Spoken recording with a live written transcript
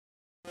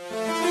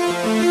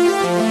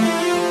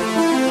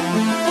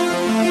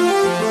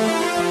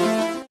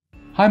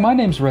Hi, my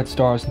name's Red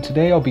Stars, and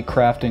today I'll be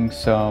crafting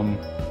some,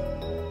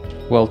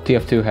 well,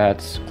 TF2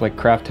 hats, like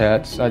craft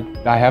hats.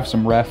 I have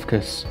some ref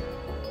because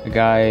a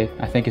guy,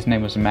 I think his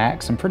name was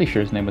Max, I'm pretty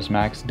sure his name was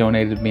Max,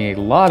 donated me a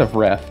lot of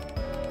ref,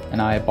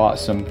 and I bought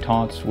some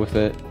taunts with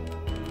it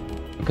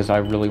because I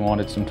really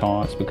wanted some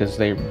taunts because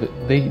they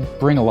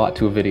bring a lot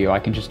to a video. I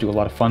can just do a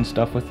lot of fun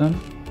stuff with them,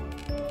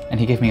 and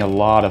he gave me a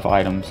lot of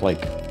items,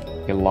 like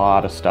a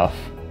lot of stuff.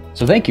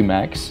 So thank you,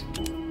 Max.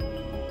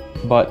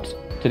 But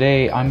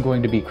today I'm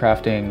going to be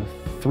crafting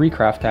 3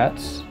 craft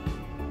hats,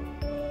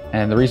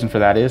 and the reason for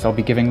that is I'll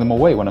be giving them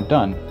away when I'm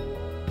done.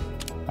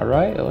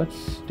 Alright,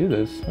 let's do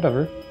this,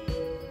 whatever.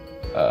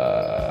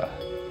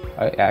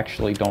 I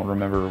actually don't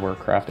remember where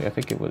crafting, I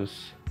think it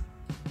was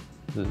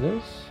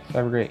this?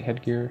 Fabricate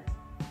headgear?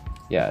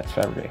 Yeah, it's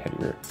fabricate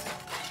headgear.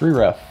 3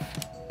 ref.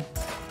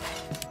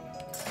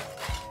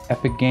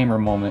 Epic gamer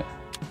moment.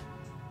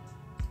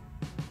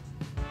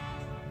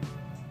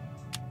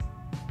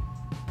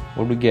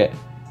 What do we get?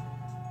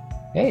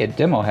 Hey, a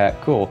demo hat,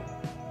 cool.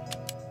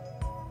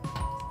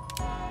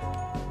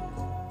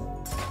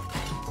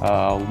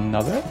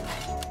 Another?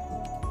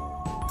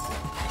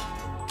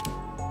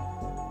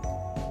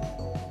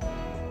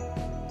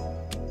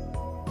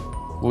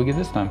 What do we get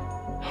this time?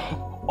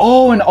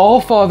 Oh, an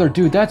Allfather,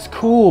 dude, that's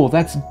cool.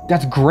 That's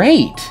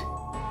great.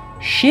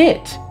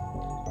 Shit.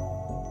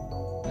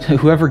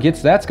 Whoever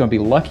gets that's gonna be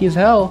lucky as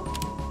hell.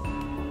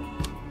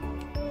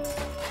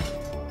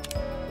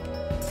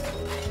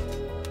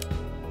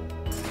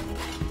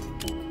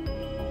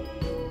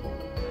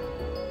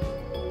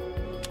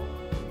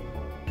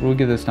 What do we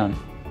get this time?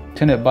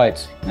 10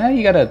 bites.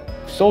 You got a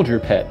soldier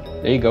pet.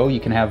 There you go. You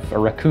can have a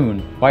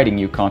raccoon biting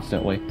you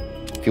constantly,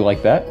 if you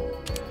like that.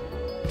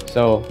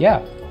 So, yeah.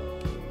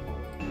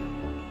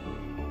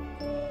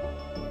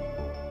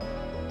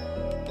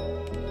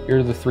 Here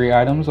are the 3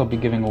 items I'll be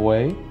giving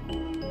away.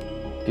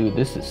 Dude,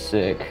 this is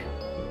sick.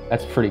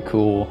 That's pretty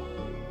cool.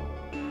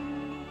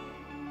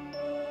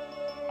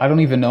 I don't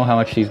even know how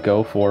much these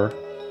go for.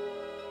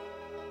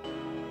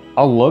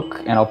 I'll look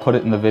and I'll put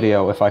it in the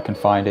video if I can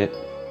find it.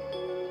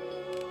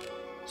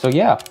 So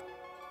yeah,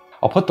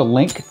 I'll put the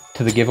link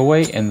to the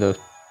giveaway in the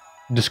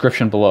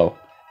description below.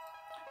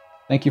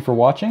 Thank you for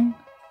watching,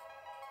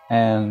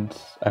 and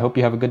I hope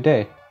you have a good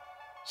day.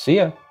 See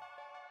ya!